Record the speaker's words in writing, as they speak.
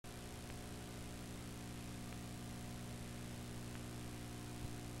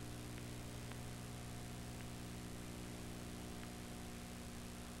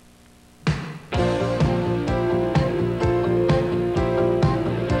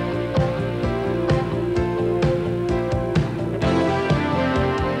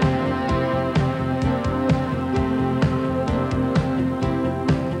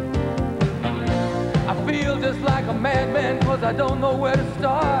I don't know where to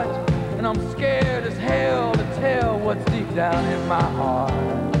start, and I'm scared as hell to tell what's deep down in my heart.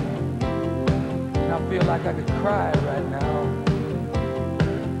 And I feel like I could cry right now.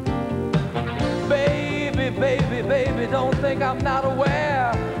 Baby, baby, baby, don't think I'm not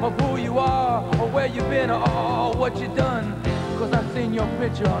aware of who you are, or where you've been, or what you've done. Cause I've seen your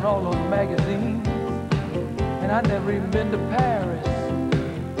picture on all those magazines, and I've never even been to Paris.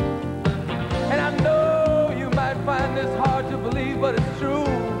 And I know you might find this hard to believe, but it's true.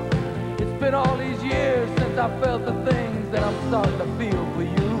 It's been all these years since I felt the things that I'm starting to feel for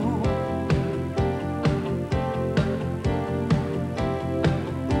you.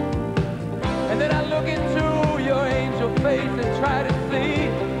 And then I look into your angel face and try to see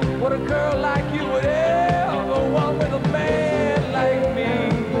what a girl like you would ever want with a man like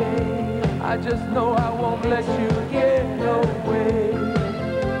me. I just know I won't let you get away.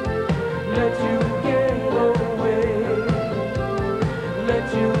 Let you get away. Let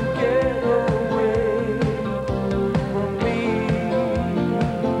you get away from me.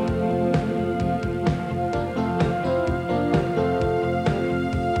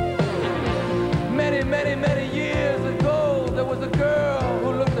 Many, many, many years ago, there was a girl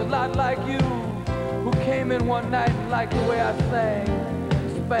who looked a lot like you, who came in one night and liked the way I sang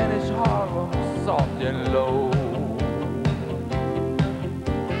Spanish Harlem, soft and low.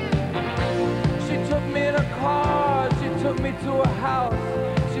 She took me in a car, she took me to a house,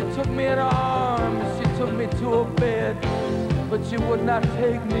 she took me in her arms, she took me to a bed, but she would not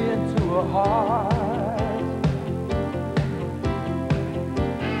take me into her heart.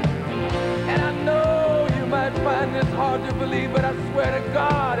 And I know you might find this hard to believe, but I swear to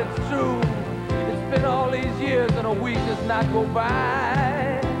God it's true. It's been all these years and a week does not go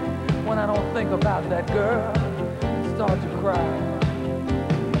by when I don't think about that girl and start to cry.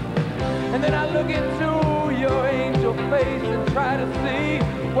 And then I look into your angel face and try to see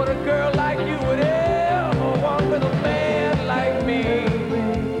what a girl like you would ever want with a man like me.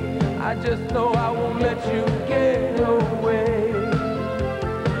 I just know I won't let you